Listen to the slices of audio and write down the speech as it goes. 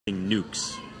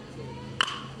Nukes.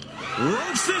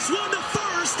 Ropes this one to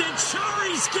first, and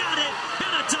Chari's got it,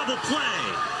 and a double play.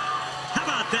 How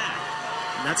about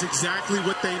that? And that's exactly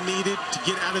what they needed to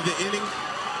get out of the inning.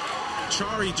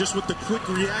 Chari, just with the quick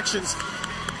reactions,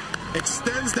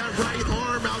 extends that right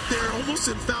arm out there, almost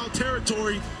in foul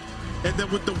territory, and then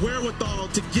with the wherewithal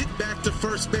to get back to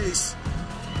first base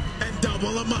and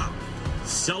double him up.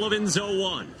 Sullivan's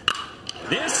 0-1.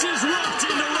 This is roughed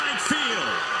into right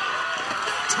field.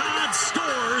 Todd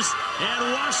scores,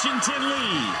 and Washington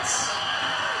leads.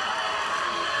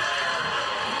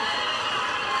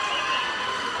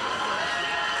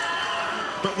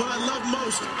 But what I love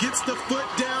most, gets the foot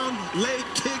down, leg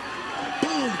kick,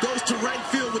 boom, goes to right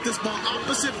field with this ball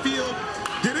opposite field.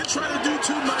 Didn't try to do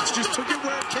too much, just took it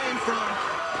where it came from.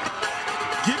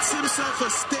 Gets himself a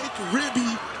steak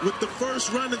ribby with the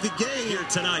first run of the game. Here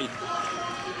tonight,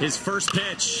 his first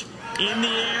pitch in the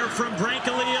air from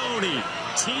Brancaleone.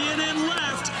 Teeing in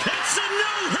left. It's a